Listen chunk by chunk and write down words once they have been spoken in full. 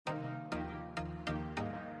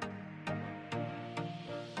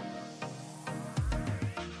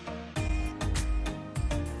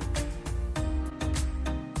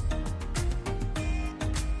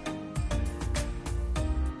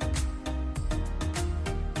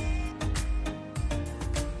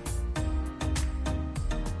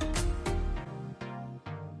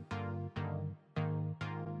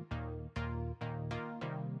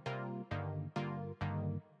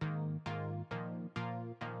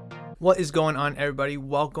What is going on, everybody?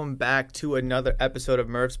 Welcome back to another episode of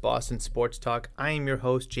Murph's Boston Sports Talk. I am your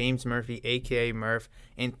host, James Murphy, aka Murph,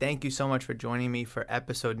 and thank you so much for joining me for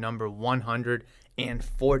episode number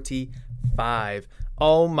 145.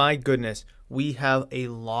 Oh my goodness, we have a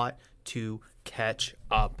lot to catch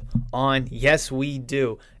up on. Yes, we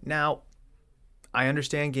do. Now, I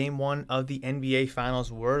understand game one of the NBA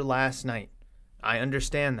Finals were last night. I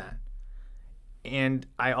understand that. And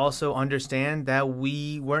I also understand that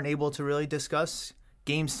we weren't able to really discuss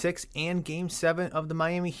Game 6 and Game 7 of the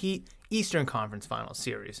Miami Heat Eastern Conference Finals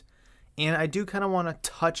series. And I do kind of want to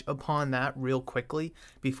touch upon that real quickly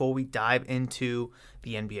before we dive into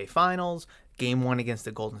the NBA Finals, Game 1 against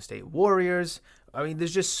the Golden State Warriors. I mean,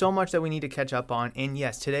 there's just so much that we need to catch up on. And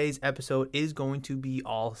yes, today's episode is going to be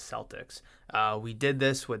all Celtics. We did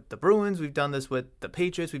this with the Bruins. We've done this with the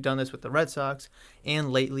Patriots. We've done this with the Red Sox.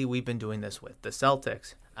 And lately, we've been doing this with the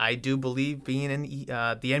Celtics. I do believe being in the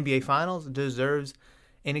NBA Finals deserves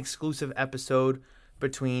an exclusive episode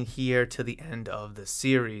between here to the end of the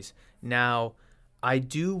series. Now, I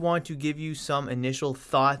do want to give you some initial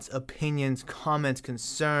thoughts, opinions, comments,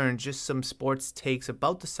 concerns, just some sports takes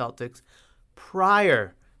about the Celtics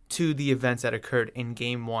prior to the events that occurred in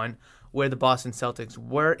Game 1, where the Boston Celtics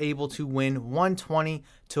were able to win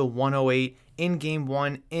 120-108 in Game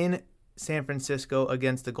 1 in San Francisco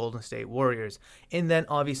against the Golden State Warriors. And then,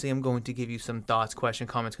 obviously, I'm going to give you some thoughts,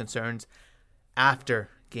 questions, comments, concerns after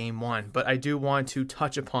Game 1. But I do want to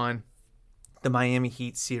touch upon the Miami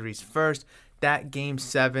Heat series first, that Game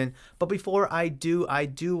 7. But before I do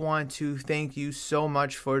want to thank you so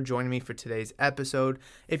much for joining me for today's episode.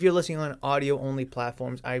 If you're listening on audio-only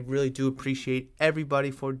platforms, I really do appreciate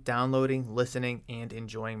everybody for downloading, listening, and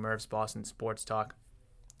enjoying Murph's Boston Sports Talk.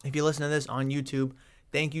 If you listen to this on YouTube,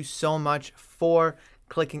 thank you so much for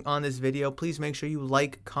clicking on this video. Please make sure you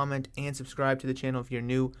like, comment, and subscribe to the channel if you're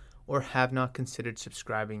new or have not considered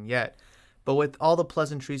subscribing yet. But with all the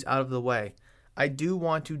pleasantries out of the way, I do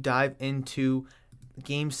want to dive into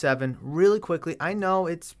Game 7 really quickly. I know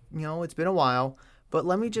it's been a while, but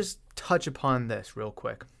let me just touch upon this real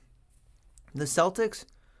quick. The Celtics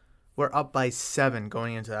were up by 7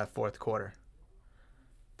 going into that fourth quarter.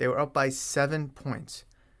 They were up by 7 points.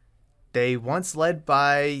 They once led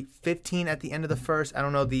by 15 at the end of the first. I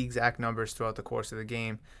don't know the exact numbers throughout the course of the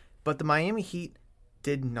game, but the Miami Heat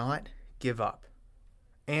did not give up.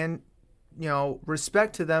 And,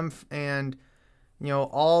 respect to them and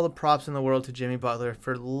all the props in the world to Jimmy Butler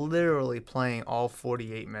for literally playing all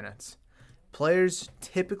 48 minutes. Players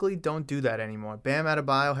typically don't do that anymore. Bam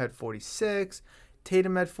Adebayo had 46,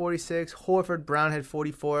 Tatum had 46, Horford, Brown had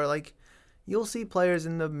 44. You'll see players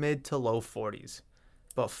in the mid to low 40s.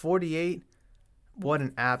 But 48, what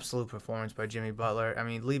an absolute performance by Jimmy Butler. I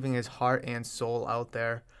mean, leaving his heart and soul out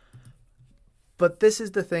there. But this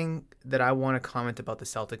is the thing that I want to comment about the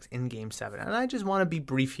Celtics in Game 7. And I just want to be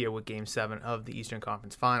brief here with Game 7 of the Eastern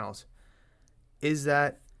Conference Finals. Is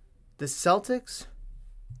that the Celtics,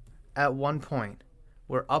 at one point,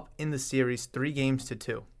 were up in the series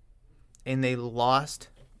 3-2. And they lost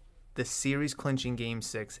the series clinching Game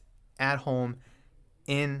 6 at home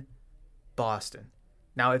in Boston.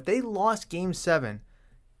 Now, if they lost Game 7,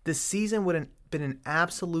 the season would have been an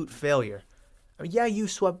absolute failure. Yeah, you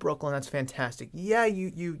swept Brooklyn. That's fantastic. Yeah,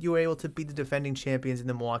 you were able to beat the defending champions in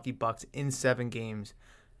the Milwaukee Bucks in 7 games.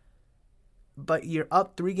 But you're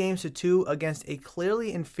up 3-2 against a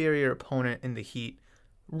clearly inferior opponent in the Heat,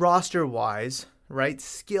 roster-wise, right?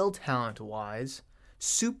 Skill talent-wise,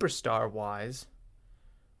 superstar-wise,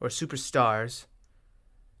 or superstars.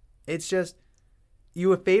 It's just, you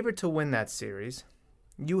were favored to win that series.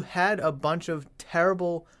 You had a bunch of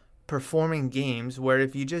terrible performing games where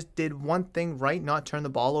if you just did one thing right, not turn the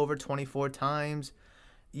ball over 24 times,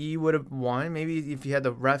 you would have won. Maybe if you had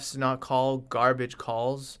the refs not call garbage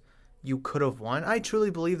calls, you could have won. I truly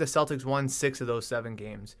believe the Celtics won 6 of those 7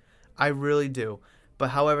 games. I really do.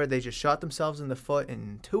 But however, they just shot themselves in the foot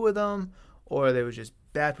in 2 of them, or they was just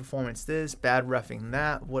bad performance this, bad reffing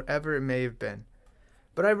that, whatever it may have been.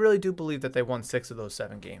 But I really do believe that they won 6 of those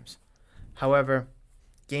 7 games. However,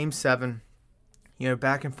 Game 7,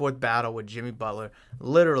 back and forth battle with Jimmy Butler.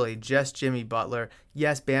 Literally just Jimmy Butler.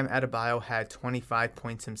 Yes, Bam Adebayo had 25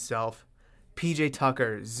 points himself. PJ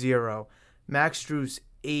Tucker, 0. Max Strus,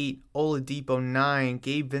 8. Oladipo, 9.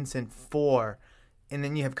 Gabe Vincent, 4. And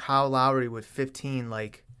then you have Kyle Lowry with 15.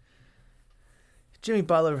 Jimmy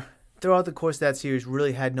Butler, throughout the course of that series,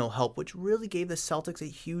 really had no help, which really gave the Celtics a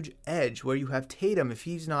huge edge, where you have Tatum. If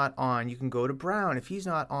he's not on, you can go to Brown. If he's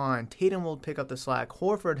not on, Tatum will pick up the slack.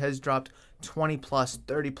 Horford has dropped 20+,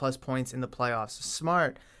 30+ points in the playoffs.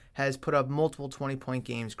 Smart has put up multiple 20-point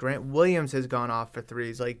games. Grant Williams has gone off for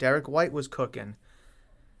threes. Like, Derek White was cooking.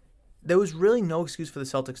 There was really no excuse for the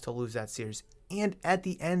Celtics to lose that series. And at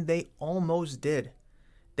the end, they almost did.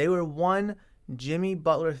 They were one Jimmy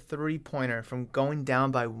Butler three-pointer from going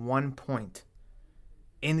down by 1 point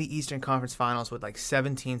in the Eastern Conference Finals with like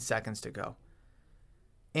 17 seconds to go.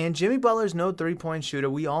 And Jimmy Butler's no three-point shooter.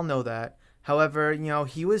 We all know that. However,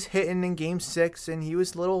 he was hitting in Game 6 and he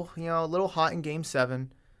was a little hot in Game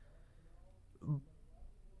 7.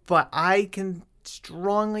 But I can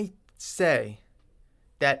strongly say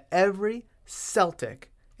that every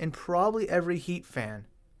Celtic and probably every Heat fan,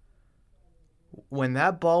 when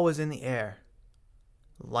that ball was in the air,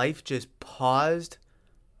 life just paused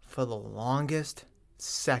for the longest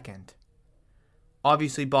second.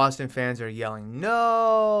 Obviously, Boston fans are yelling,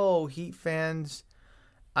 "No!" Heat fans,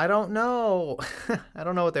 I don't know. I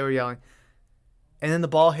don't know what they were yelling. And then the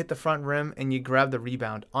ball hit the front rim and you grab the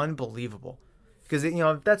rebound. Unbelievable. Because,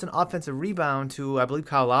 if that's an offensive rebound to, I believe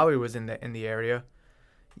Kyle Lowry was in the area,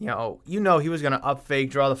 he was going to up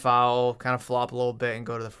fake, draw the foul, kind of flop a little bit and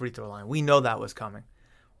go to the free throw line. We know that was coming.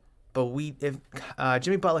 But if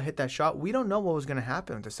Jimmy Butler hit that shot, we don't know what was going to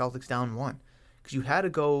happen with the Celtics down 1. Because you had to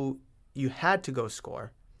go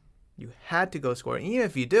score. You had to go score. And even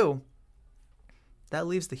if you do, that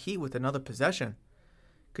leaves the Heat with another possession.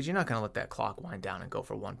 Because you're not going to let that clock wind down and go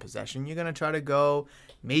for one possession. You're going to try to go,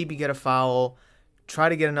 maybe get a foul, try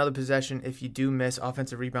to get another possession. If you do miss,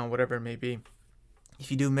 offensive rebound, whatever it may be. If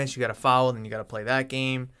you do miss, you got a foul, then you got to play that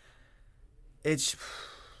game. It's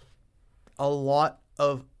a lot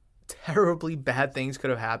of terribly bad things could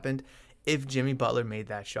have happened if Jimmy Butler made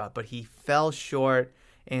that shot. But he fell short.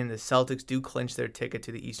 And the Celtics do clinch their ticket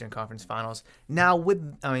to the Eastern Conference Finals. Now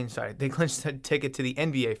they clinched their ticket to the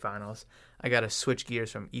NBA Finals. I got to switch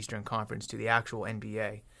gears from Eastern Conference to the actual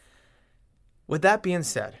NBA. With that being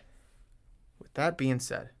said,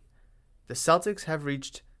 the Celtics have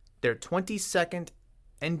reached their 22nd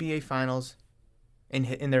NBA Finals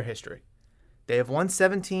in their history. They have won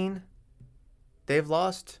 17. They've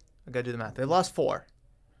lost, I got to do the math, they've lost 4.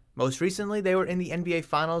 Most recently, they were in the NBA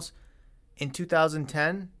Finals in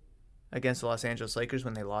 2010 against the Los Angeles Lakers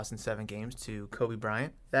when they lost in 7 games to Kobe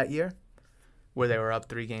Bryant that year, where they were up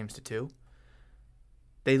 3-2.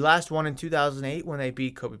 They last won in 2008 when they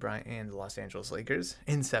beat Kobe Bryant and the Los Angeles Lakers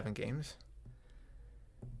in 7 games.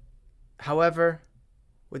 However,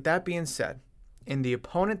 with that being said, in the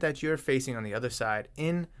opponent that you're facing on the other side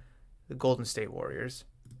in the Golden State Warriors,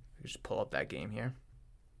 just pull up that game here.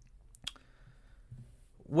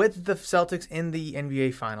 With the Celtics in the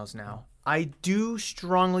NBA Finals now, I do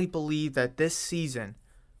strongly believe that this season,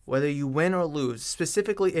 whether you win or lose,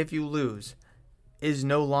 specifically if you lose, is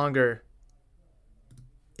no longer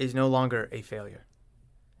a failure.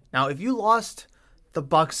 Now, if you lost the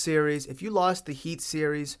Bucks series, if you lost the Heat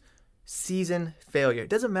series, season failure. It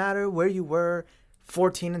doesn't matter where you were,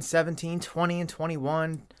 14-17,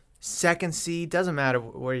 20-21, second seed, doesn't matter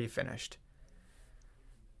where you finished.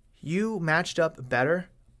 You matched up better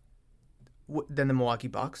than the Milwaukee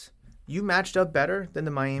Bucks. You matched up better than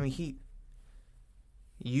the Miami Heat.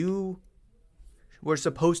 You were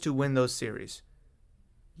supposed to win those series.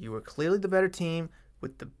 You were clearly the better team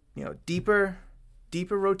with the deeper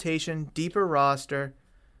rotation, deeper roster.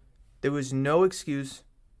 There was no excuse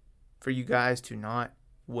for you guys to not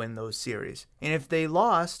win those series. And if they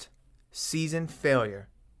lost, season failure.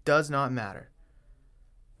 Does not matter.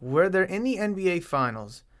 Where they're in the NBA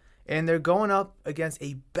Finals and they're going up against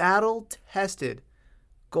a battle-tested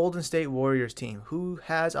Golden State Warriors team who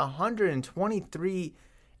has 123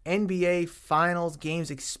 NBA Finals games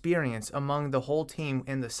experience among the whole team,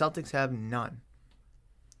 and the Celtics have none.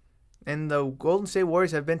 And the Golden State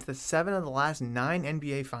Warriors have been to 7 of the last 9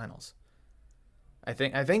 NBA Finals. I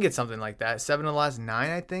think it's something like that. 7 of the last 9,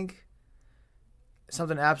 I think.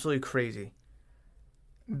 Something absolutely crazy.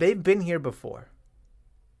 They've been here before.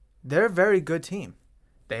 They're a very good team.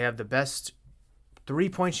 They have the best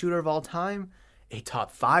three-point shooter of all time, a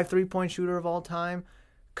top 5 three-point shooter of all time,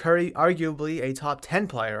 Curry arguably a top 10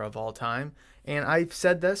 player of all time, and I've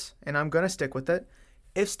said this, and I'm going to stick with it.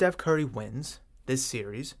 If Steph Curry wins this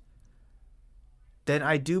series, then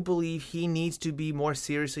I do believe he needs to be more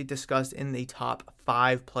seriously discussed in the top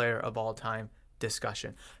 5 player of all time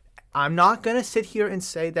discussion. I'm not going to sit here and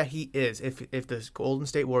say that he is if the Golden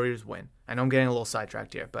State Warriors win. I know I'm getting a little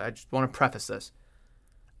sidetracked here, but I just want to preface this.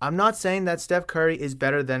 I'm not saying that Steph Curry is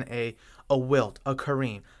better than a Wilt, a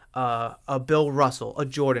Kareem, a Bill Russell, a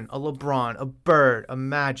Jordan, a LeBron, a Bird, a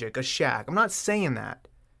Magic, a Shaq. I'm not saying that.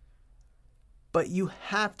 But you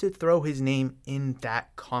have to throw his name in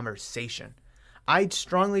that conversation. I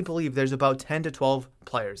strongly believe there's about 10 to 12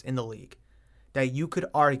 players in the league that you could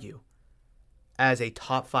argue as a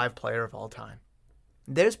top 5 player of all time.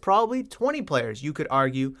 There's probably 20 players you could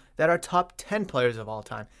argue that are top 10 players of all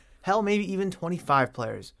time. Hell, maybe even 25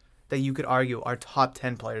 players that you could argue are top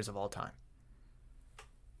 10 players of all time.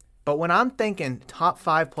 But when I'm thinking top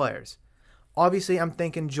 5 players, obviously I'm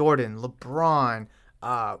thinking Jordan, LeBron,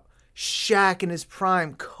 Shaq in his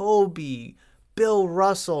prime, Kobe, Bill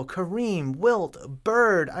Russell, Kareem, Wilt,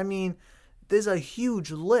 Bird. I mean, there's a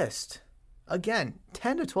huge list. Again,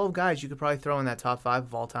 10 to 12 guys you could probably throw in that top 5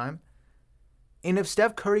 of all time. And if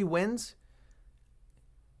Steph Curry wins,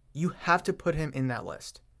 you have to put him in that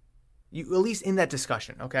list. You at least in that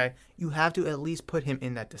discussion, okay? You have to at least put him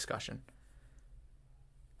in that discussion.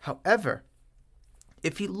 However,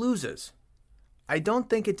 if he loses, I don't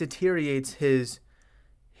think it deteriorates his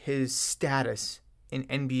status in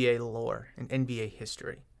NBA lore, in NBA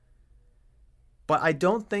history. But I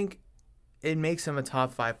don't think it makes him a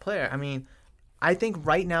top 5 player. I mean, I think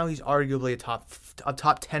right now he's arguably a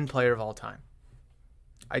top 10 player of all time.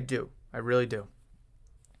 I do. I really do.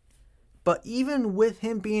 But even with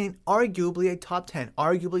him being arguably a top 10,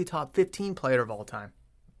 arguably top 15 player of all time,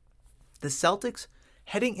 the Celtics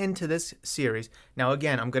heading into this series, now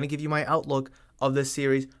again, I'm going to give you my outlook of this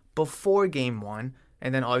series before Game 1,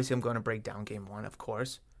 and then obviously I'm going to break down Game 1, of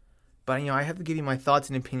course. But, I have to give you my thoughts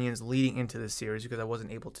and opinions leading into this series because I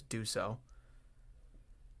wasn't able to do so.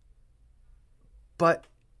 But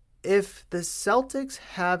if the Celtics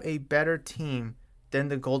have a better team than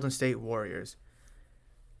the Golden State Warriors,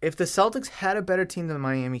 if the Celtics had a better team than the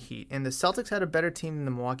Miami Heat, and the Celtics had a better team than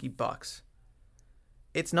the Milwaukee Bucks,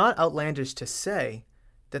 it's not outlandish to say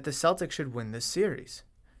that the Celtics should win this series.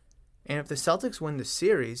 And if the Celtics win the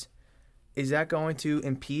series, is that going to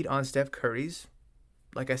impede on Steph Curry's,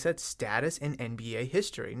 like I said, status in NBA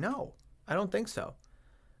history? No, I don't think so.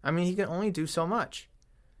 I mean, he can only do so much.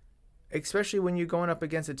 Especially when you're going up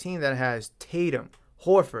against a team that has Tatum,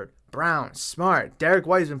 Horford, Brown, Smart. Derek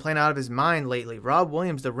White has been playing out of his mind lately. Rob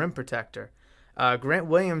Williams, the rim protector. Grant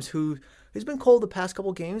Williams, who's been cold the past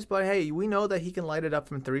couple games, but hey, we know that he can light it up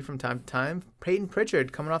from 3 from time to time. Peyton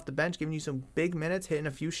Pritchard coming off the bench, giving you some big minutes, hitting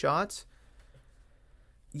a few shots.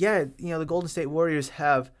 Yeah, the Golden State Warriors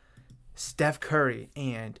have Steph Curry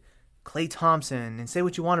and Klay Thompson, and say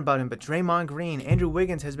what you want about him, but Draymond Green, Andrew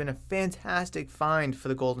Wiggins has been a fantastic find for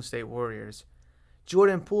the Golden State Warriors.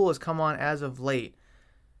 Jordan Poole has come on as of late.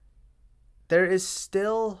 There is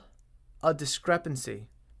still a discrepancy,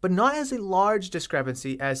 but not as a large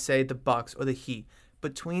discrepancy as, say, the Bucks or the Heat,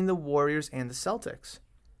 between the Warriors and the Celtics.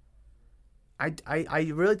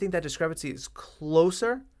 I really think that discrepancy is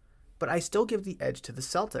closer, but I still give the edge to the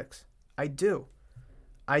Celtics. I do.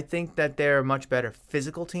 I think that they're a much better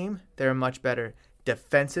physical team. They're a much better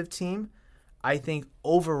defensive team. I think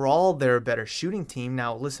overall they're a better shooting team.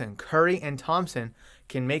 Now, listen, Curry and Thompson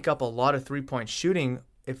can make up a lot of three-point shooting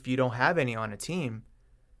if you don't have any on a team.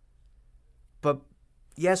 But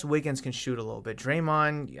yes, Wiggins can shoot a little bit.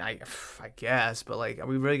 Draymond, I guess, but are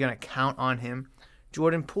we really going to count on him?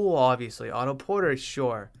 Jordan Poole, obviously. Otto Porter,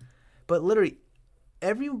 sure. But literally,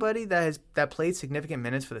 everybody that played significant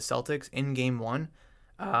minutes for the Celtics in Game 1,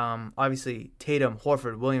 obviously Tatum,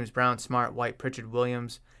 Horford, Williams, Brown, Smart, White, Pritchard,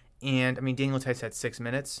 Williams, and Daniel Theis had 6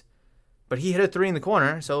 minutes. But he hit a 3 in the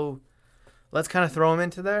corner, so let's kind of throw him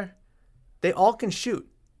into there. They all can shoot,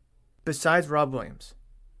 besides Rob Williams.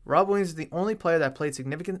 Rob Williams is the only player that played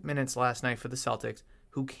significant minutes last night for the Celtics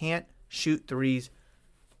who can't shoot threes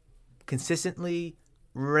consistently,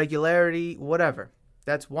 regularity, whatever.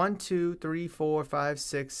 That's 1, 2, 3, 4, 5,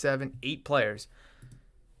 6, 7, 8 players.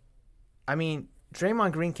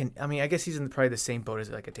 Draymond Green can, I guess he's in probably the same boat as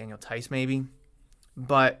a Daniel Theis maybe.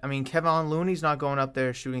 But, Kevin Looney's not going up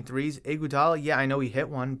there shooting threes. Iguodala, yeah, I know he hit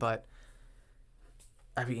one, but,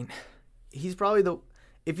 he's probably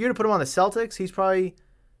if you were to put him on the Celtics, he's probably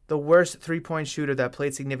the worst three-point shooter that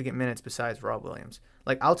played significant minutes besides Rob Williams.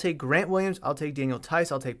 I'll take Grant Williams, I'll take Daniel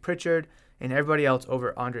Theis, I'll take Pritchard, and everybody else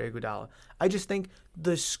over Andre Iguodala. I just think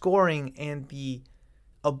the scoring and the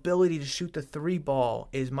ability to shoot the 3 ball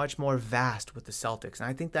is much more vast with the Celtics. And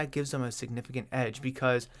I think that gives them a significant edge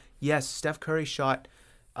because, yes, Steph Curry shot,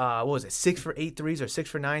 6 for 8 threes or 6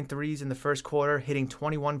 for 9 threes in the first quarter, hitting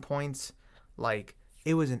 21 points.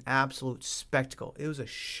 It was an absolute spectacle. It was a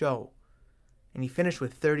show. And he finished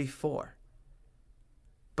with 34.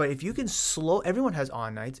 But if you can everyone has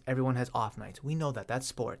on nights, everyone has off nights. We know that. That's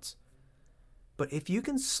sports. But if you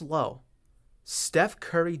can slow Steph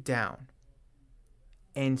Curry down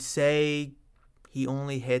and say he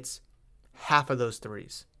only hits half of those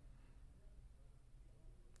threes,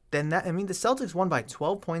 then the Celtics won by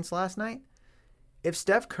 12 points last night. if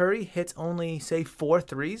Steph Curry hits only, say, 4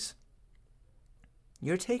 threes,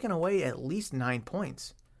 you're taking away at least 9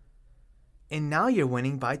 points. And now you're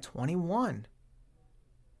winning by 21.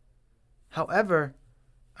 However,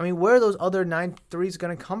 I mean, where are those other 9 threes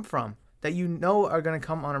going to come from that you know are going to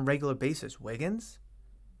come on a regular basis? Wiggins?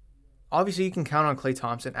 Obviously, you can count on Klay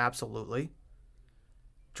Thompson, absolutely.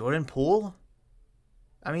 Jordan Poole?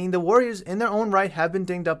 I mean, the Warriors, in their own right, have been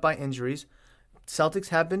dinged up by injuries. Celtics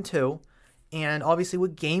have been too. And obviously,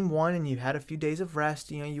 with Game 1 and you had a few days of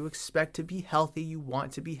rest, you expect to be healthy. You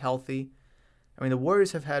want to be healthy. I mean, the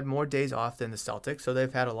Warriors have had more days off than the Celtics, so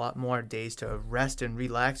they've had a lot more days to rest and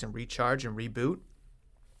relax and recharge and reboot.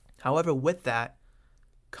 However, with that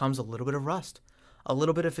comes a little bit of rust, a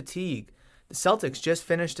little bit of fatigue. The Celtics just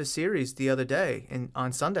finished a series the other day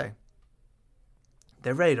on Sunday.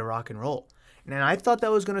 They're ready to rock and roll. And I thought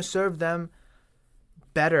that was going to serve them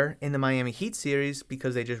better in the Miami Heat series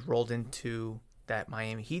because they just rolled into that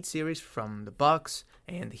Miami Heat series from the Bucks,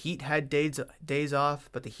 and the Heat had days off,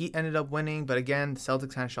 but the Heat ended up winning. But again, the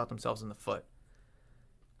Celtics kind of shot themselves in the foot.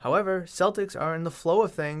 However, Celtics are in the flow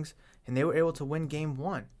of things, and they were able to win Game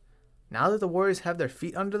 1. Now that the Warriors have their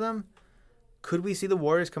feet under them, could we see the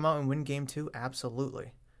Warriors come out and win Game 2?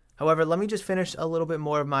 Absolutely. However, let me just finish a little bit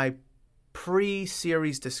more of my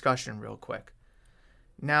pre-series discussion real quick.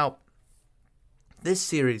 Now, this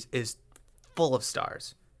series is full of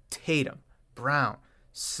stars. Tatum, Brown,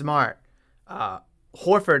 Smart,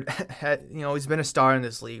 Horford, he's been a star in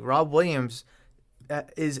this league. Rob Williams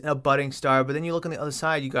is a budding star, but then you look on the other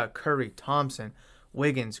side, you got Curry, Thompson,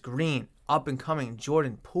 Wiggins, Green, up and coming,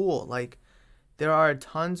 Jordan Poole. Like, there are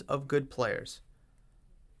tons of good players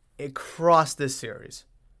across this series.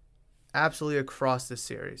 Absolutely across this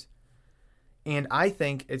series. And I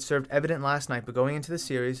think it served evident last night, but going into the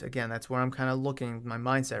series, again, that's where I'm kind of looking, my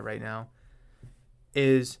mindset right now,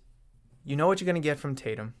 is you know what you're going to get from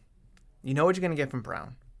Tatum. You know what you're going to get from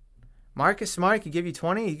Brown. Marcus Smart could give you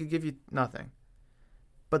 20, he could give you nothing.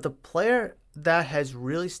 But the player that has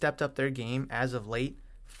really stepped up their game as of late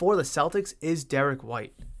for the Celtics is Derek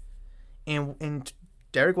White. And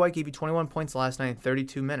Derek White gave you 21 points last night in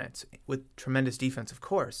 32 minutes with tremendous defense, of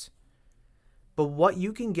course. But what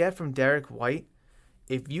you can get from Derek White,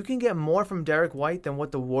 if you can get more from Derek White than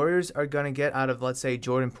what the Warriors are going to get out of, let's say,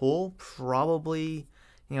 Jordan Poole, probably,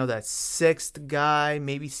 that 6th guy,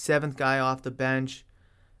 maybe 7th guy off the bench.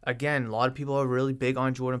 Again, a lot of people are really big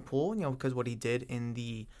on Jordan Poole, because what he did in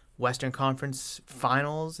the Western Conference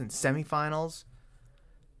Finals and semifinals.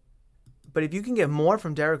 But if you can get more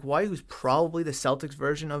from Derek White, who's probably the Celtics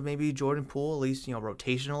version of maybe Jordan Poole, at least,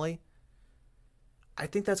 rotationally, I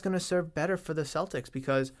think that's going to serve better for the Celtics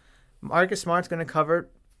because Marcus Smart's going to cover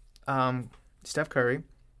Steph Curry.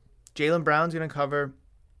 Jaylen Brown's going to cover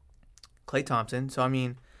Klay Thompson. So, I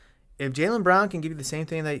mean, if Jaylen Brown can give you the same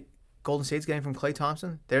thing that Golden State's getting from Klay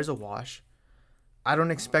Thompson, there's a wash. I don't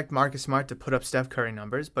expect Marcus Smart to put up Steph Curry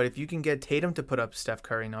numbers, but if you can get Tatum to put up Steph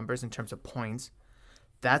Curry numbers in terms of points,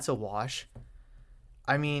 that's a wash.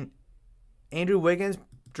 I mean, Andrew Wiggins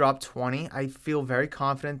dropped 20. I feel very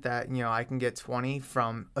confident that, I can get 20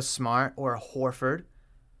 from a Smart or a Horford.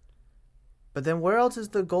 But then where else is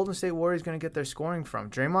the Golden State Warriors going to get their scoring from?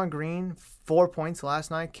 Draymond Green, 4 points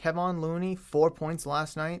last night. Kevon Looney, 4 points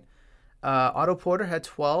last night. Otto Porter had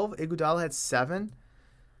 12. Iguodala had 7.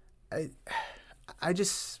 I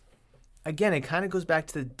just, again, it kind of goes back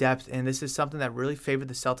to the depth, and this is something that really favored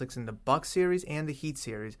the Celtics in the Bucks series and the Heat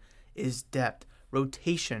series, is depth,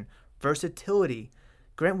 rotation, versatility.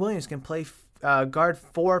 Grant Williams can play guard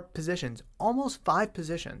 4 positions, almost 5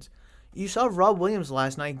 positions. You saw Rob Williams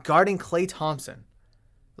last night guarding Klay Thompson.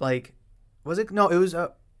 Like, was it? No, it was,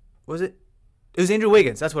 was it? It was Andrew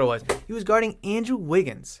Wiggins. That's what it was. He was guarding Andrew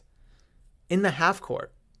Wiggins in the half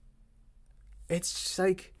court. It's just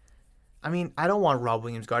like, I mean, I don't want Rob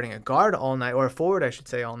Williams guarding a guard all night, or a forward, I should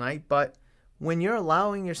say, all night. But when you're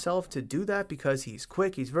allowing yourself to do that because he's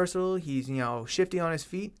quick, he's versatile, he's, shifty on his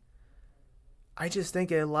feet, I just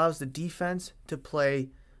think it allows the defense to play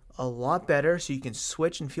a lot better so you can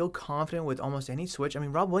switch and feel confident with almost any switch. I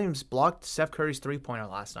mean, Rob Williams blocked Steph Curry's three-pointer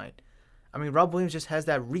last night. I mean, Rob Williams just has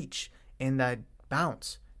that reach and that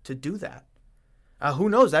bounce to do that. Who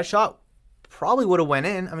knows? That shot probably would have went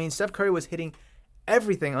in. I mean, Steph Curry was hitting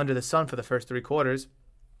everything under the sun for the first 3 quarters.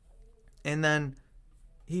 And then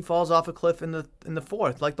he falls off a cliff in the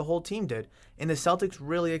fourth, like the whole team did. And the Celtics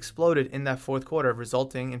really exploded in that fourth quarter,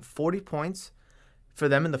 resulting in 40 points for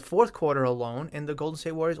them in the fourth quarter alone, and the Golden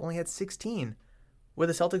State Warriors only had 16, where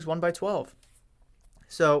the Celtics won by 12.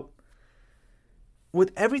 So,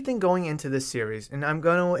 with everything going into this series, and I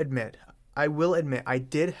will admit, I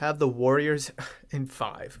did have the Warriors in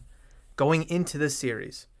 5. going into this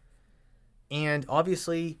series. And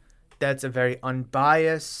obviously, that's a very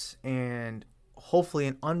unbiased and hopefully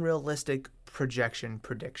an unrealistic prediction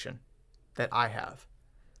that I have.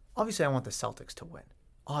 Obviously, I want the Celtics to win.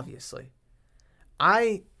 Obviously.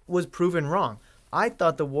 I was proven wrong. I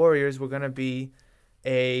thought the Warriors were going to be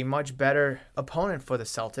a much better opponent for the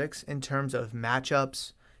Celtics in terms of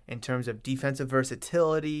matchups, in terms of defensive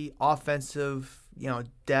versatility, offensive,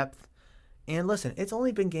 depth. And listen, it's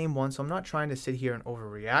only been game one, so I'm not trying to sit here and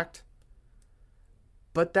overreact.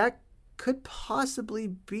 But that could possibly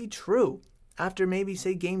be true after maybe,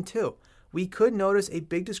 say, game two. We could notice a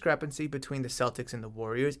big discrepancy between the Celtics and the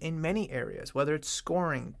Warriors in many areas, whether it's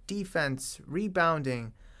scoring, defense,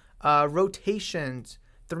 rebounding, rotations,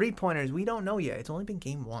 three-pointers. We don't know yet. It's only been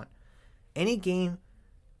game one. Any game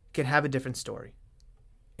can have a different story.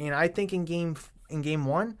 And I think in game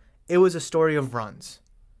one, it was a story of runs,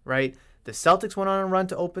 right? The Celtics went on a run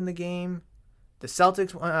to open the game.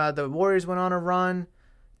 The Warriors went on a run.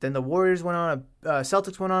 Then the Warriors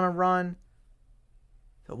Celtics went on a run.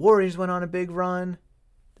 The Warriors went on a big run.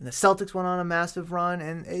 Then the Celtics went on a massive run.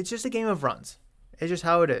 And it's just a game of runs. It's just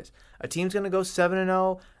how it is. A team's going to go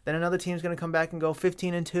 7-0. Then another team's going to come back and go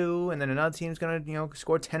 15-2. And then another team's going to,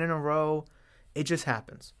 score 10 in a row. It just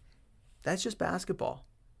happens. That's just basketball.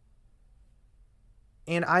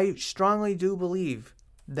 And I strongly do believe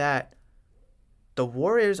that the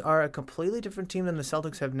Warriors are a completely different team than the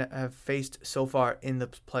Celtics have faced so far in the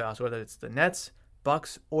playoffs, whether it's the Nets,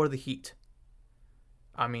 Bucks, or the Heat.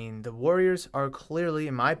 I mean, the Warriors are clearly,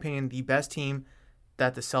 in my opinion, the best team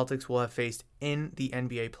that the Celtics will have faced in the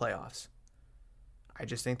NBA playoffs. I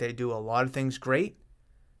just think they do a lot of things great.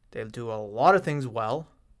 They do a lot of things well.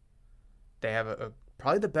 They have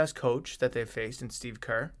probably the best coach that they've faced in Steve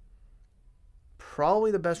Kerr.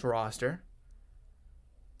 Probably the best roster.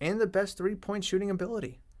 And the best three-point shooting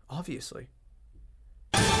ability, obviously.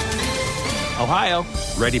 Ohio,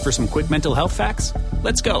 ready for some quick mental health facts?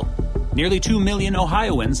 Let's go. Nearly 2 million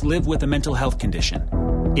Ohioans live with a mental health condition.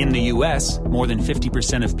 In the U.S., more than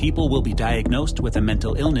 50% of people will be diagnosed with a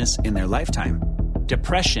mental illness in their lifetime.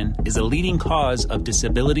 Depression is a leading cause of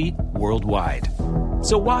disability worldwide.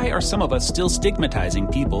 So why are some of us still stigmatizing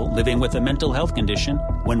people living with a mental health condition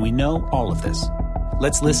when we know all of this?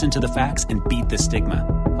 Let's listen to the facts and beat the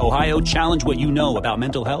stigma. Ohio, challenge what you know about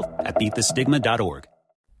mental health at beatthestigma.org.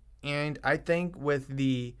 And I think with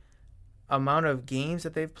the amount of games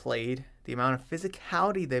that they've played, the amount of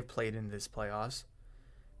physicality they've played in this playoffs,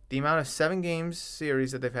 the amount of 7 games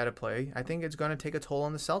series that they've had to play, I think it's going to take a toll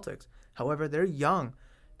on the Celtics. However, they're young.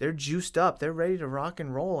 They're juiced up. They're ready to rock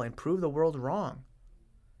and roll and prove the world wrong.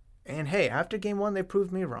 And hey, after game one, they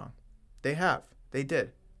proved me wrong. They have. They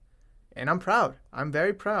did. And I'm proud. I'm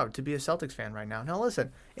very proud to be a Celtics fan right now. Now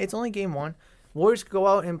listen, it's only game one. Warriors could go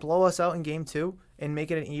out and blow us out in game two and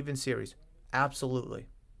make it an even series. Absolutely.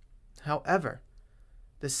 However,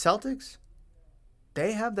 the Celtics,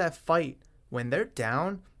 they have that fight when they're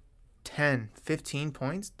down 10, 15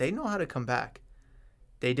 points. They know how to come back.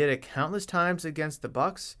 They did it countless times against the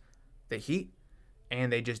Bucks, the Heat,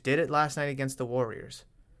 and they just did it last night against the Warriors.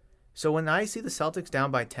 So when I see the Celtics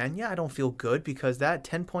down by 10, yeah, I don't feel good because that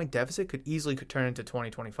 10-point deficit could easily turn into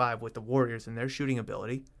 20-25 with the Warriors and their shooting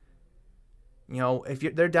ability.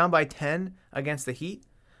 If they're down by 10 against the Heat,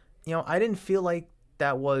 I didn't feel like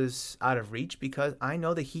that was out of reach because I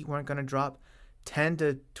know the Heat weren't going to drop 10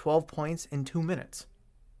 to 12 points in 2 minutes.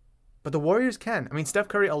 But the Warriors can. I mean, Steph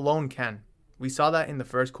Curry alone can. We saw that in the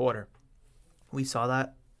first quarter.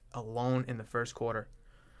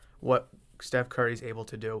 What Steph Curry's able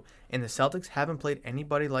to do. And the Celtics haven't played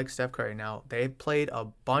anybody like Steph Curry. Now, they've played a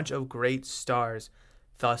bunch of great stars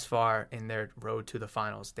thus far in their road to the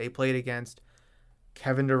finals. They played against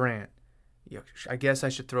Kevin Durant. I guess I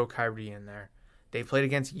should throw Kyrie in there. They played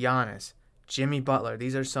against Giannis, Jimmy Butler.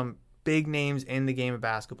 These are some big names in the game of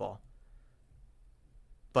basketball.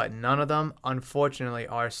 But none of them, unfortunately,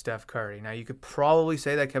 are Steph Curry. Now, you could probably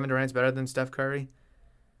say that Kevin Durant's better than Steph Curry.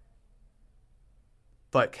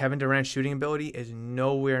 But Kevin Durant's shooting ability is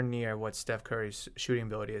nowhere near what Steph Curry's shooting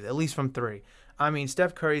ability is, at least from three. I mean,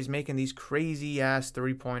 Steph Curry's making these crazy-ass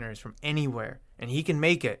three-pointers from anywhere, and he can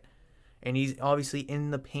make it. And he's obviously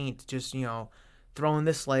in the paint, just, throwing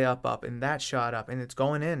this layup up and that shot up, and it's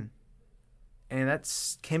going in. And that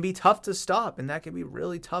can be tough to stop, and that can be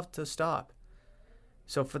really tough to stop.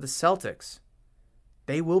 So for the Celtics,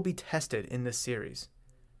 they will be tested in this series.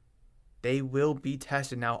 They will be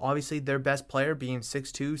tested. Now, obviously, their best player being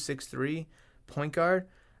 6'2", 6'3", point guard,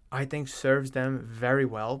 I think serves them very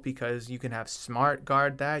well because you can have Smart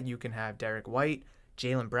guard that. You can have Derek White,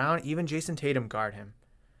 Jaylen Brown, even Jason Tatum guard him.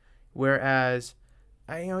 Whereas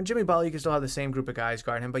Jimmy Butler, you can still have the same group of guys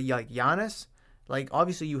guarding him, but like Giannis, like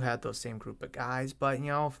obviously you had those same group of guys, but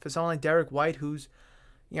for someone like Derek White, who's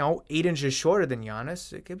 8 inches shorter than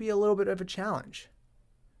Giannis, it could be a little bit of a challenge.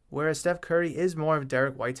 Whereas Steph Curry is more of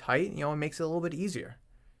Derek White's height, it makes it a little bit easier.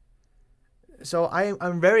 So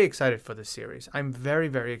I'm very excited for this series. I'm very,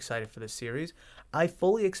 very excited for this series. I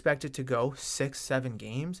fully expect it to go 6-7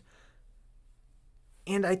 games.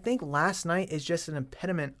 And I think last night is just an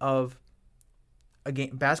impediment of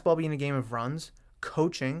basketball being a game of runs,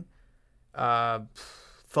 coaching,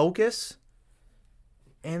 focus,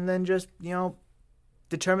 and then just,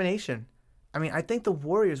 determination. I mean, I think the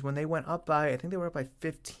Warriors, when they went up by, I think they were up by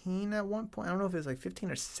 15 at one point. I don't know if it was like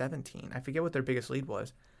 15 or 17. I forget what their biggest lead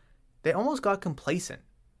was. They almost got complacent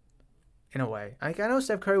in a way. I know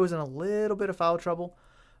Steph Curry was in a little bit of foul trouble,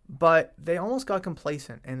 but they almost got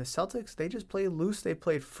complacent. And the Celtics, they just played loose. They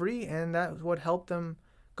played free, and that's what helped them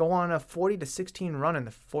go on a 40-16 run in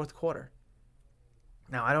the fourth quarter.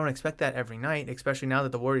 Now, I don't expect that every night, especially now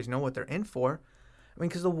that the Warriors know what they're in for. I mean,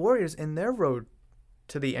 because the Warriors, in their road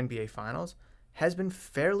to the NBA Finals, has been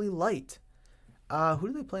fairly light. Who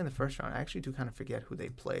did they play in the first round? I actually do kind of forget who they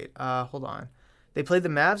played. Hold on. They played the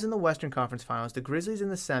Mavs in the Western Conference Finals, the Grizzlies in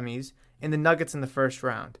the semis, and the Nuggets in the first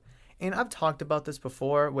round. And I've talked about this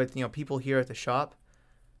before with people here at the shop.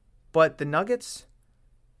 But the Nuggets,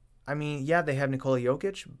 I mean, yeah, they have Nikola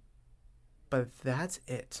Jokic, but that's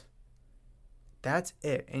it. That's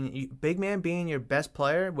it. And big man being your best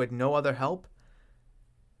player with no other help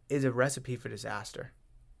is a recipe for disaster.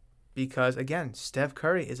 Because, again, Steph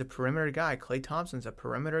Curry is a perimeter guy. Klay Thompson's a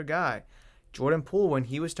perimeter guy. Jordan Poole, when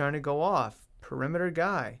he was starting to go off, perimeter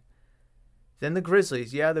guy. Then the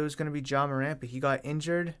Grizzlies. Yeah, there was going to be Ja Morant, but he got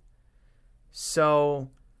injured. So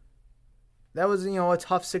that was, a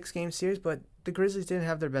tough 6-game series, but the Grizzlies didn't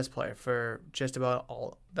have their best player for just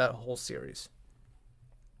about that whole series.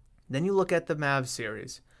 Then you look at the Mavs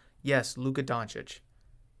series. Yes, Luka Doncic.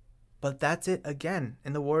 But that's it again.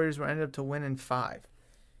 And the Warriors were ended up to win in 5.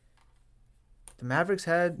 The Mavericks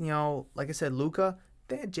had, like I said, Luka.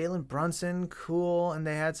 They had Jalen Brunson, cool, and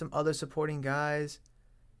they had some other supporting guys.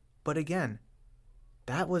 But again,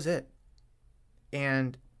 that was it.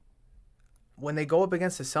 And when they go up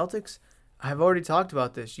against the Celtics, I've already talked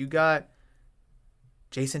about this. You got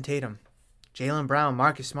Jason Tatum, Jaylen Brown,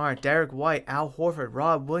 Marcus Smart, Derek White, Al Horford,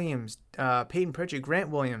 Rob Williams, Peyton Pritchard, Grant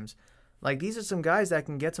Williams. Like, these are some guys that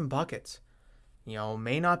can get some buckets.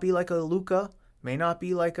 May not be like a Luka, may not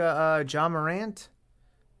be like a Ja Morant,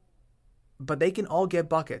 but they can all get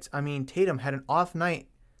buckets. I mean, Tatum had an off night,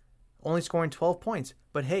 only scoring 12 points.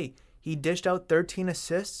 But hey, he dished out 13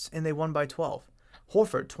 assists, and they won by 12.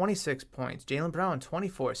 Horford, 26 points. Jaylen Brown,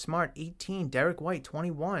 24. Smart, 18. Derek White,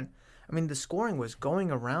 21. I mean, the scoring was going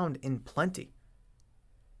around in plenty.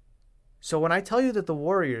 So when I tell you that the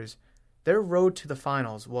Warriors, their road to the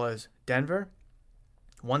finals was Denver,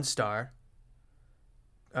 1 star.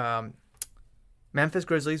 Memphis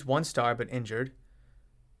Grizzlies, 1 star but injured.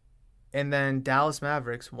 And then Dallas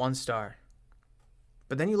Mavericks, 1 star.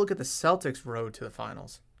 But then you look at the Celtics' road to the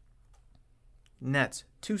finals. Nets,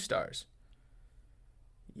 2 stars.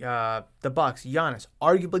 The Bucks, Giannis,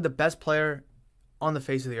 arguably the best player on the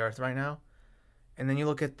face of the earth right now. And then you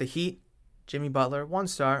look at the Heat, Jimmy Butler, 1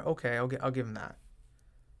 star. Okay, I'll give him that.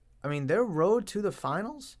 I mean, their road to the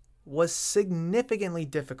finals was significantly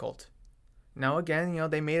difficult. Now, again,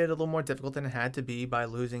 they made it a little more difficult than it had to be by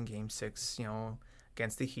losing Game 6,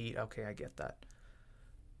 against the Heat. Okay, I get that.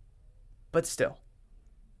 But still,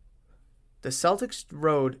 the Celtics'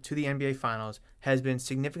 road to the NBA Finals has been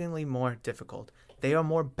significantly more difficult. They are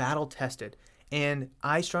more battle-tested, and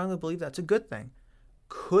I strongly believe that's a good thing.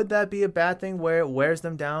 Could that be a bad thing where it wears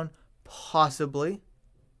them down? Possibly.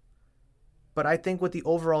 But I think with the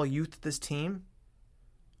overall youth of this team,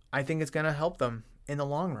 I think it's going to help them in the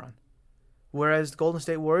long run. Whereas the Golden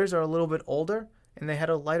State Warriors are a little bit older, and they had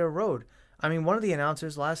a lighter road. I mean, one of the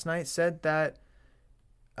announcers last night said that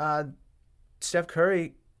Steph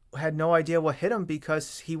Curry had no idea what hit him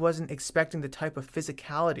because he wasn't expecting the type of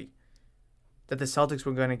physicality that the Celtics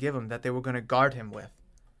were going to give him, that they were going to guard him with.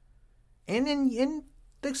 And in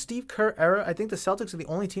the Steve Kerr era, I think the Celtics are the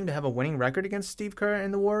only team to have a winning record against Steve Kerr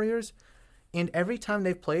and the Warriors. And every time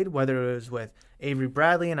they've played, whether it was with Avery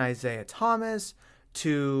Bradley and Isaiah Thomas,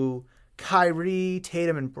 to Kyrie,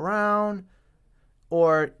 Tatum, and Brown,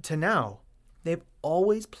 or to now, they've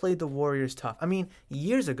always played the Warriors tough. I mean,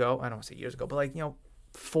 years ago, I don't want to say years ago, but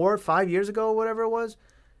 4 or 5 years ago, whatever it was,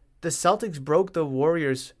 the Celtics broke the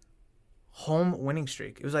Warriors' home winning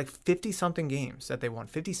streak. It was 50-something games that they won,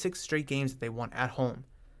 56 straight games that they won at home.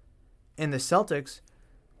 And the Celtics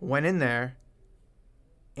went in there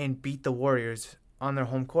and beat the Warriors on their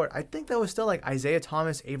home court. I think that was still like Isaiah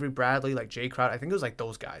Thomas, Avery Bradley, like Jay Crowder. I think it was like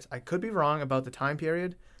those guys. I could be wrong about the time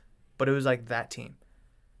period, but it was like that team.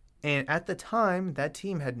 And at the time, that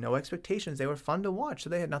team had no expectations. They were fun to watch, so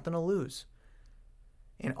they had nothing to lose.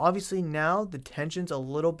 And obviously now the tension's a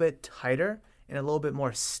little bit tighter and a little bit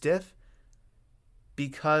more stiff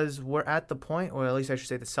because we're at the point, or at least I should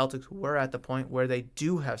say the Celtics were at the point where they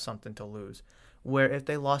do have something to lose. Where if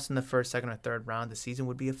they lost in the first, second, or third round, the season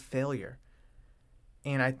would be a failure.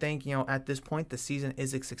 And I think, at this point, the season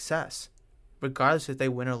is a success, regardless if they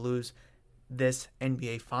win or lose this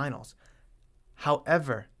NBA Finals.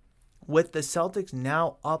 However, with the Celtics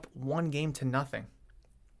now up 1-0,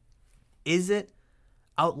 is it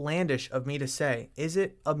outlandish of me to say, is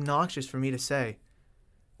it obnoxious for me to say,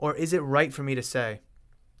 or is it right for me to say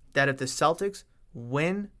that if the Celtics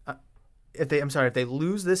if they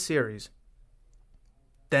lose this series,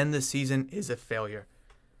 then the season is a failure?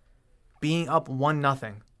 Being up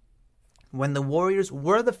 1-0 when the Warriors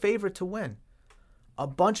were the favorite to win. A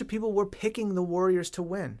bunch of people were picking the Warriors to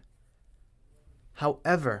win.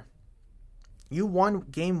 However, you won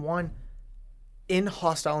game 1 in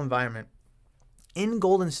hostile environment. In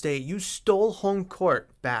Golden State, you stole home court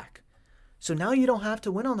back. So now you don't have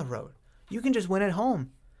to win on the road. You can just win at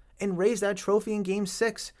home and raise that trophy in game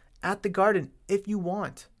 6 at the Garden if you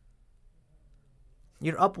want.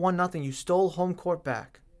 You're up 1-0. You stole home court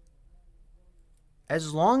back.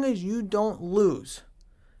 As long as you don't lose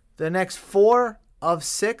the next 4 of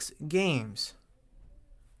 6 games,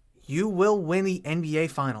 you will win the NBA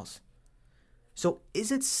Finals. So is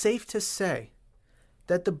it safe to say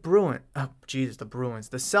that the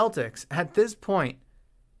Celtics, at this point,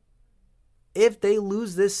 if they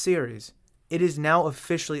lose this series, it is now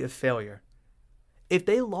officially a failure? If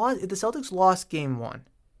the Celtics lost game 1,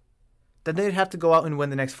 then they'd have to go out and win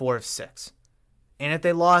the next 4 of 6. And if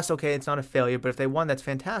they lost, okay, it's not a failure. But if they won, that's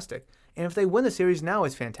fantastic. And if they win the series now,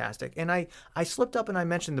 it's fantastic. And I slipped up and I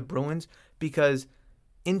mentioned the Bruins because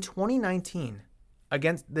in 2019,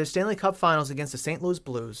 against the Stanley Cup Finals against the St. Louis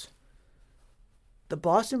Blues, the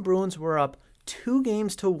Boston Bruins were up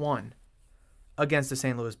 2-1 against the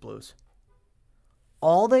St. Louis Blues.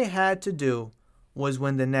 All they had to do was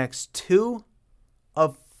win the next 2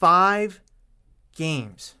 of 5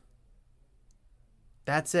 games.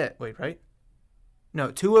 That's it. Wait, right? No,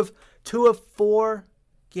 2 of 4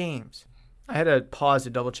 games. I had to pause to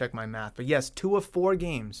double check my math. But yes, 2 of 4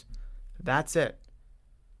 games. That's it.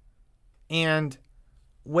 And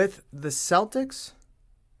with the Celtics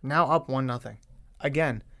now up 1-0.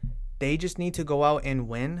 Again, they just need to go out and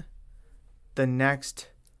win the next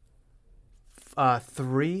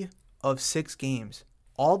 3 of 6 games.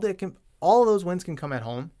 All of those wins can come at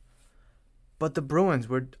home. But the Bruins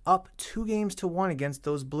were up 2-1 against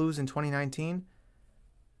those Blues in 2019.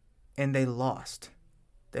 And they lost.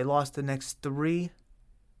 They lost the next 3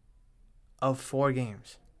 of 4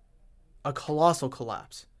 games. A colossal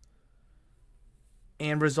collapse.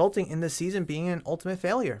 And resulting in the season being an ultimate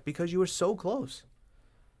failure because you were so close.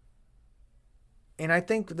 And I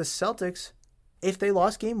think the Celtics, if they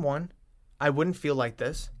lost game 1, I wouldn't feel like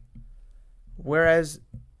this. Whereas,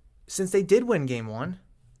 since they did win game 1,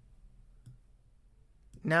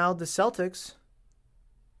 now the Celtics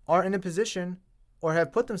are in a position, or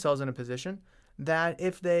have put themselves in a position, that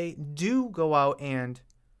if they do go out and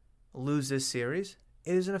lose this series,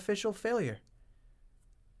 it is an official failure.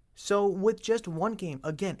 So with just 1 game,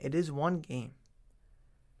 again, it is 1 game,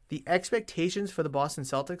 the expectations for the Boston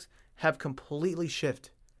Celtics have completely shifted.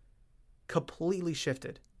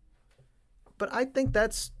 But I think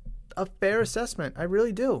that's a fair assessment. I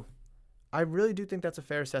really do. I really do think that's a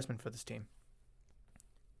fair assessment for this team.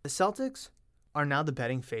 The Celtics are now the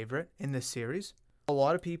betting favorite in this series. A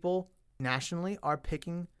lot of people nationally are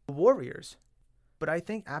picking the Warriors. But I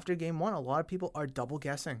think after game 1, a lot of people are double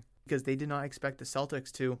guessing because they did not expect the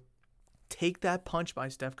Celtics to take that punch by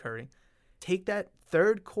Steph Curry, take that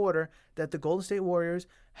third quarter that the Golden State Warriors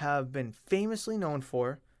have been famously known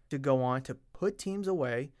for to go on to put teams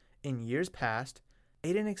away in years past.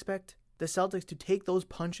 They didn't expect the Celtics to take those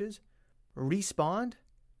punches, respond,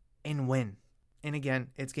 and win. And again,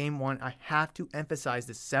 it's game 1. I have to emphasize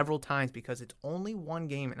this several times because it's only 1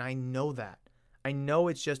 game, and I know that. I know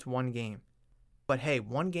it's just 1 game. But hey,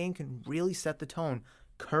 1 game can really set the tone.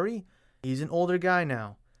 Curry, he's an older guy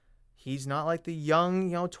now. He's not like the young,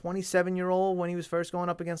 27-year-old when he was first going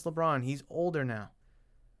up against LeBron. He's older now.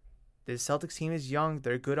 The Celtics team is young.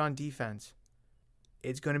 They're good on defense.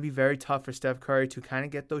 It's going to be very tough for Steph Curry to kind of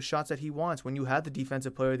get those shots that he wants when you have the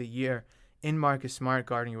Defensive Player of the Year in Marcus Smart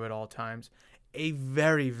guarding you at all times. A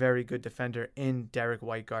very, very good defender in Derek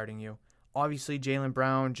White guarding you. Obviously, Jaylen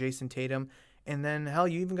Brown, Jason Tatum, And then, hell,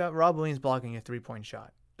 you even got Rob Williams blocking a three-point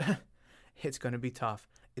shot. It's going to be tough.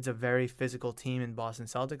 It's a very physical team in Boston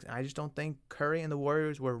Celtics. And I just don't think Curry and the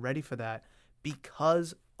Warriors were ready for that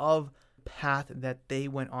because of the path that they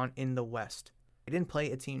went on in the West. They didn't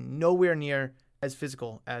play a team nowhere near as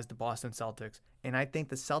physical as the Boston Celtics. And I think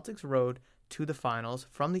the Celtics' road to the finals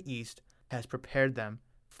from the East has prepared them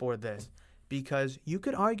for this. Because you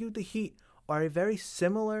could argue the Heat are a very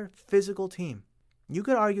similar physical team. You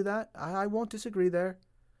could argue that. I won't disagree there.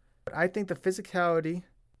 But I think the physicality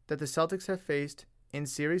that the Celtics have faced in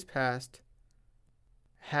series past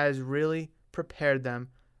has really prepared them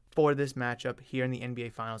for this matchup here in the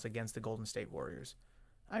NBA Finals against the Golden State Warriors.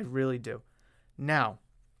 I really do. Now,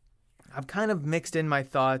 I've kind of mixed in my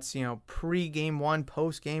thoughts, pre-game one,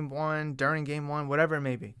 post-game one, during game one, whatever it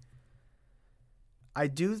may be. I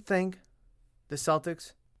do think the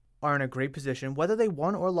Celtics are in a great position, whether they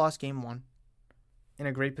won or lost game one, in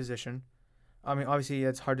a great position. I mean, obviously,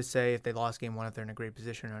 it's hard to say if they lost game one, if they're in a great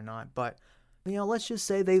position or not. But, let's just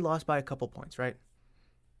say they lost by a couple points, right?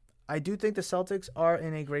 I do think the Celtics are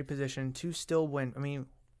in a great position to still win. I mean,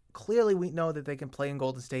 clearly we know that they can play in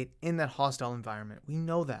Golden State in that hostile environment. We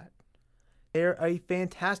know that. They're a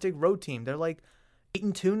fantastic road team. They're like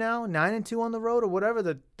 8-2 now, 9-2 on the road, or whatever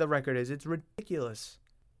the record is. It's ridiculous.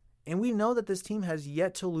 And we know that this team has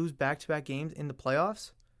yet to lose back-to-back games in the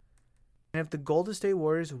playoffs. And if the Golden State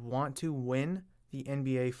Warriors want to win the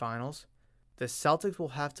NBA Finals, the Celtics will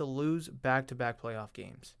have to lose back-to-back playoff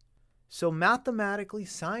games. So mathematically,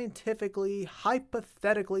 scientifically,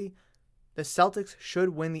 hypothetically, the Celtics should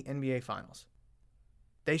win the NBA Finals.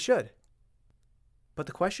 They should. But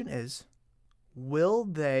the question is, will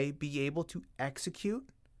they be able to execute?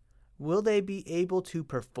 Will they be able to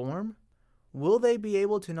perform? Will they be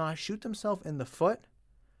able to not shoot themselves in the foot?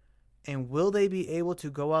 And will they be able to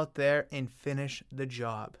go out there and finish the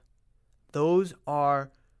job? Those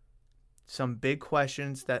are some big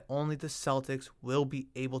questions that only the Celtics will be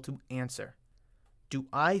able to answer. Do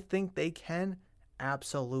I think they can?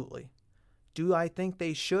 Absolutely. Do I think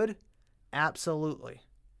they should? Absolutely.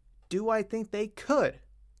 Do I think they could?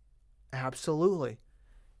 Absolutely.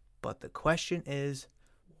 But the question is,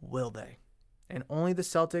 will they? And only the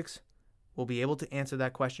Celtics will be able to answer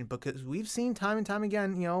that question, because we've seen time and time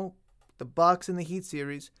again, the Bucks and the Heat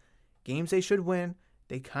series, games they should win,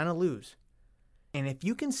 they kind of lose. And if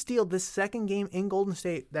you can steal this second game in Golden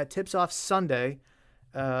State that tips off Sunday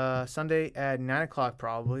at 9 o'clock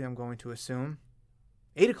probably, I'm going to assume.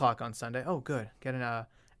 8 o'clock on Sunday. Oh, good. Get an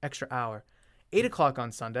extra hour. 8 o'clock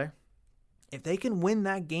on Sunday. If they can win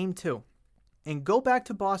that game too and go back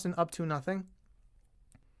to Boston up 2-0,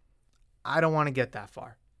 I don't want to get that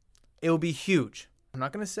far. It will be huge. I'm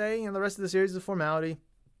not going to say the rest of the series is a formality.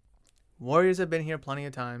 Warriors have been here plenty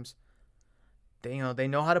of times. They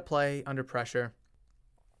know how to play under pressure.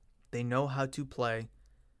 They know how to play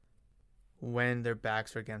when their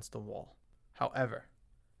backs are against the wall. However,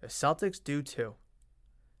 the Celtics do too.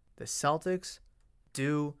 The Celtics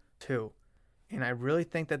do too. And I really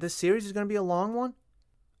think that this series is going to be a long one.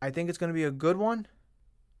 I think it's going to be a good one.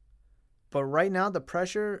 But right now, the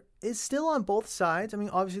pressure is still on both sides. I mean,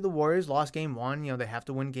 obviously, the Warriors lost game one. They have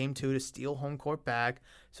to win game two to steal home court back.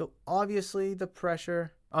 So, obviously, the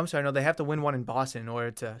pressure... they have to win one in Boston in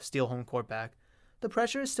order to steal home court back. The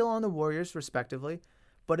pressure is still on the Warriors, respectively.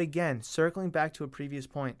 But again, circling back to a previous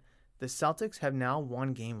point, the Celtics have now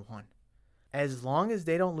won game one. As long as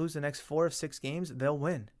they don't lose the next 4 of 6 games, they'll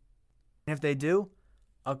win. And if they do,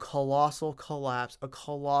 a colossal collapse, a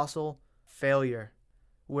colossal failure.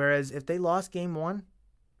 Whereas if they lost game one,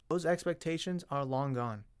 those expectations are long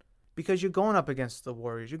gone. Because you're going up against the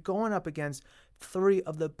Warriors. You're going up against 3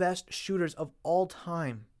 of the best shooters of all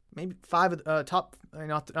time. Maybe 5 of the top,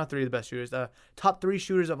 not 3 of the best shooters, the top 3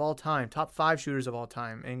 shooters of all time, top 5 shooters of all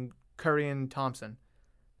time, and Curry and Thompson.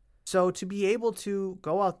 So to be able to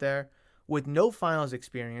go out there with no finals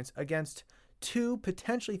experience against 2,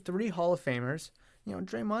 potentially 3 Hall of Famers,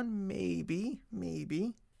 Draymond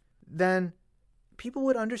maybe, then people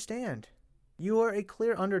would understand. You are a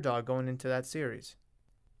clear underdog going into that series.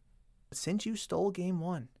 Since you stole game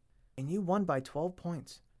one and you won by 12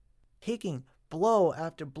 points, taking blow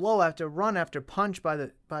after blow after run after punch by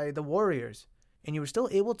the Warriors, and you were still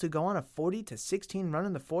able to go on a 40-16 run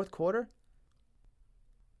in the fourth quarter,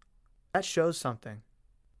 that shows something.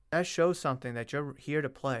 That shows something that you're here to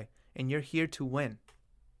play and you're here to win.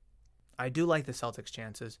 I do like the Celtics'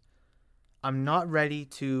 chances. I'm not ready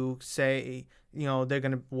to say, they're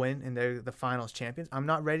going to win and they're the finals champions. I'm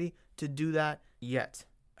not ready to do that yet.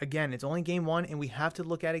 Again, it's only game one and we have to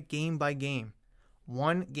look at it game by game.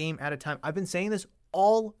 One game at a time. I've been saying this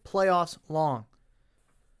all playoffs long.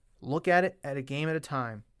 look at it at a game at a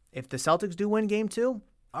time. If the Celtics do win game 2,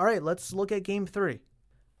 all right, let's look at game 3.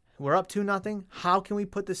 We're up 2-0. How can we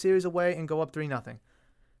put the series away and go up 3-0?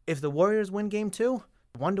 If the Warriors win game 2,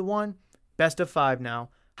 1-1, best of 5 now.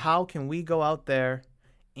 How can we go out there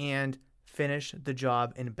and finish the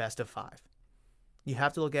job in best of 5? You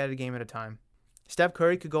have to look at it a game at a time. Steph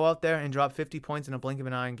Curry could go out there and drop 50 points in a blink of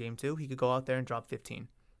an eye in game 2. He could go out there and drop 15.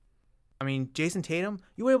 I mean, Jason Tatum,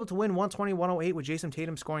 you were able to win 120-108 with Jason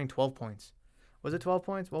Tatum scoring 12 points. Was it 12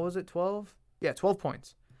 points? What was it, 12? Yeah, 12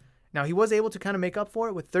 points. Now, he was able to kind of make up for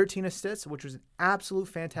it with 13 assists, which was an absolute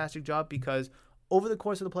fantastic job because over the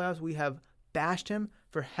course of the playoffs, we have bashed him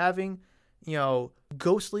for having,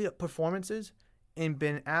 ghostly performances and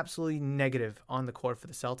been absolutely negative on the court for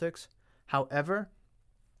the Celtics. However,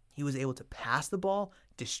 he was able to pass the ball,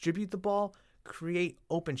 distribute the ball, create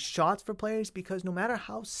open shots for players because no matter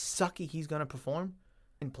how sucky he's going to perform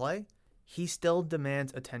and play, he still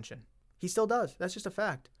demands attention. He still does. That's just a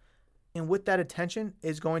fact. And with that attention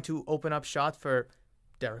is going to open up shots for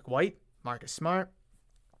Derek White, Marcus Smart,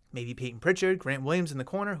 maybe Peyton Pritchard, Grant Williams in the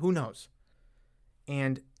corner. Who knows?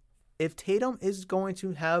 And if Tatum is going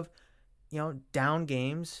to have, down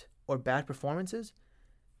games or bad performances,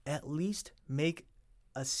 at least make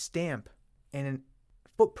a stamp and a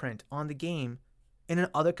footprint on the game in an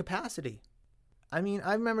other capacity. I mean,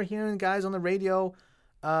 I remember hearing guys on the radio,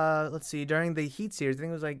 during the Heat series, I think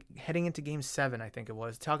it was like heading into game 7, I think it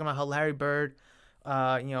was, talking about how Larry Bird,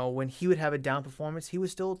 when he would have a down performance, he would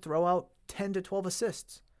still throw out 10 to 12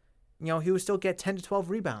 assists. He would still get 10 to 12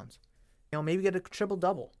 rebounds. Maybe get a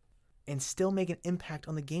triple-double and still make an impact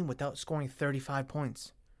on the game without scoring 35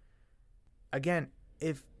 points. Again,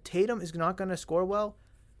 if Tatum is not going to score well,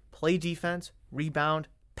 play defense, rebound,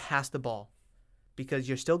 pass the ball. Because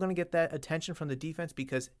you're still going to get that attention from the defense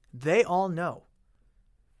because they all know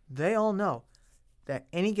that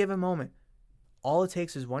any given moment, all it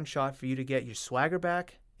takes is one shot for you to get your swagger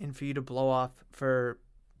back and for you to blow off for,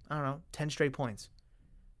 10 straight points.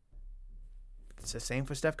 It's the same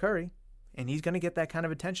for Steph Curry. And he's going to get that kind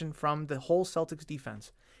of attention from the whole Celtics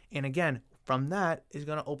defense. And again, from that is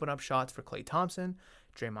going to open up shots for Klay Thompson,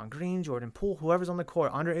 Draymond Green, Jordan Poole, whoever's on the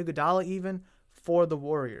court, Andre Iguodala even, for the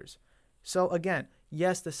Warriors. So again,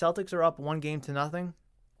 yes, the Celtics are up 1-0.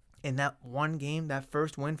 And that one game, that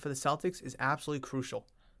first win for the Celtics is absolutely crucial.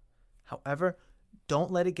 However,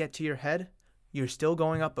 don't let it get to your head. You're still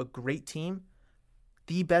going up a great team.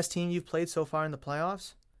 The best team you've played so far in the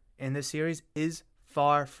playoffs in this series is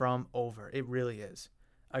far from over. It really is.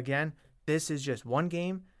 Again, this is just one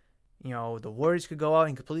game. The Warriors could go out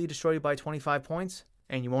and completely destroy you by 25 points,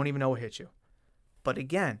 and you won't even know what hit you. But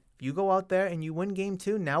again, if you go out there and you win game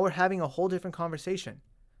 2, now we're having a whole different conversation.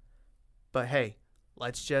 But hey,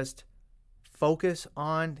 let's just focus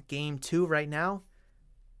on game 2 right now.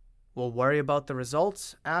 We'll worry about the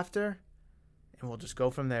results after, and we'll just go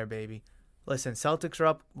from there, baby. Listen, Celtics are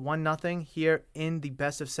up 1-0 here in the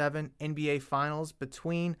best of 7 NBA Finals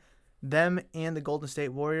between them and the Golden State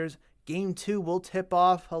Warriors. Game 2 will tip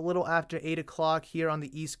off a little after 8 o'clock here on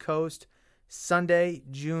the East Coast, Sunday,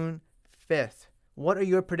 June 5th. What are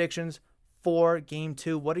your predictions for Game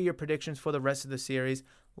 2? What are your predictions for the rest of the series?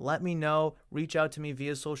 Let me know. Reach out to me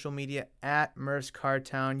via social media at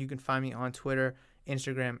MerceCardtown. You can find me on Twitter,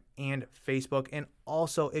 Instagram, and Facebook. And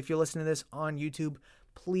also, if you're listening to this on YouTube,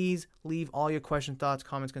 please leave all your questions, thoughts,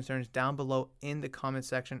 comments, concerns down below in the comment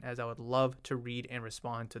section, as I would love to read and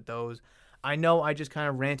respond to those. I know I just kind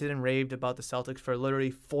of ranted and raved about the Celtics for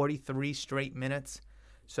literally 43 straight minutes.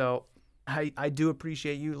 So I do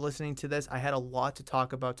appreciate you listening to this. I had a lot to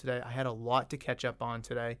talk about today. I had a lot to catch up on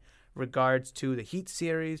today regards to the Heat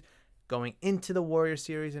series, going into the Warriors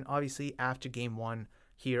series, and obviously after Game 1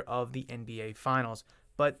 here of the NBA Finals.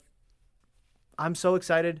 But I'm so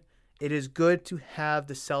excited. It is good to have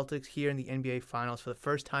the Celtics here in the NBA Finals for the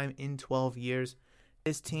first time in 12 years.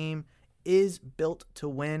 This team is built to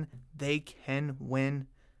win. They can win.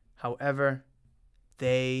 However,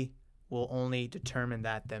 they will only determine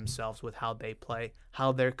that themselves with how they play,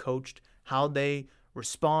 how they're coached, how they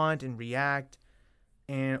respond and react.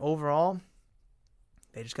 And overall,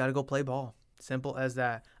 they just got to go play ball. Simple as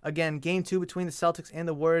that. Again, Game 2 between the Celtics and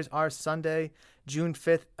the Warriors are Sunday, June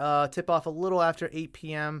 5th. Tip off a little after 8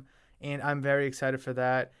 p.m., and I'm very excited for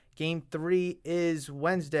that. Game 3 is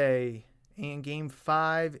Wednesday, and Game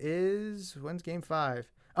 5 is... When's Game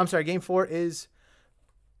 5? I'm sorry, Game 4 is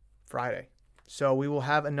Friday. So we will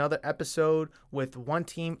have another episode with one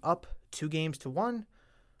team up 2-1,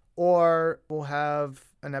 or we'll have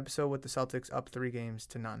an episode with the Celtics up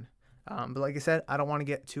 3-0. But like I said, I don't want to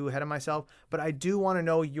get too ahead of myself, but I do want to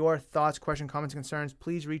know your thoughts, questions, comments, concerns.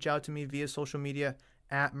 Please reach out to me via social media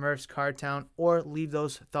at Murph's Cardtown, or leave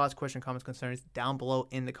those thoughts, questions, comments, concerns down below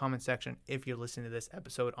in the comment section if you're listening to this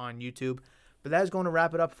episode on YouTube. But that is going to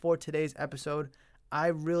wrap it up for today's episode. I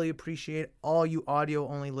really appreciate all you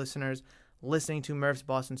audio-only listeners listening to Murph's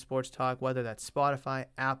Boston Sports Talk, whether that's Spotify,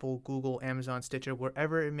 Apple, Google, Amazon, Stitcher,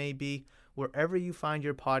 wherever it may be, wherever you find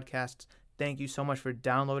your podcasts. Thank you so much for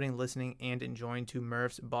downloading, listening, and enjoying to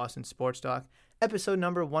Murph's Boston Sports Talk, episode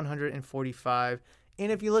number 145.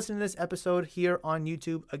 And if you listen to this episode here on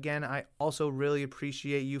YouTube, again, I also really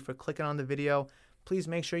appreciate you for clicking on the video. Please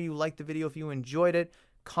make sure you like the video if you enjoyed it,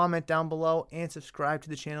 comment down below, and subscribe to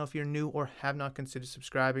the channel if you're new or have not considered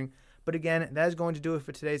subscribing. But again, that is going to do it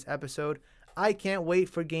for today's episode. I can't wait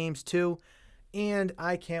for Games 2, and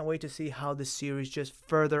I can't wait to see how the series just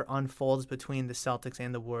further unfolds between the Celtics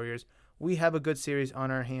and the Warriors. We have a good series on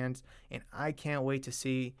our hands, and I can't wait to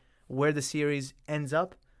see where the series ends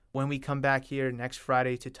up when we come back here next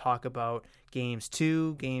Friday to talk about Games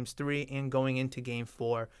 2, Games 3, and going into Game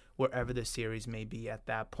 4, wherever the series may be at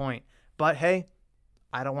that point. But hey,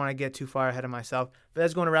 I don't want to get too far ahead of myself, but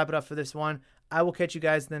that's going to wrap it up for this one. I will catch you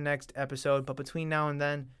guys in the next episode, but between now and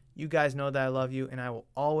then, you guys know that I love you, and I will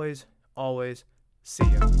always, always see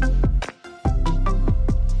you.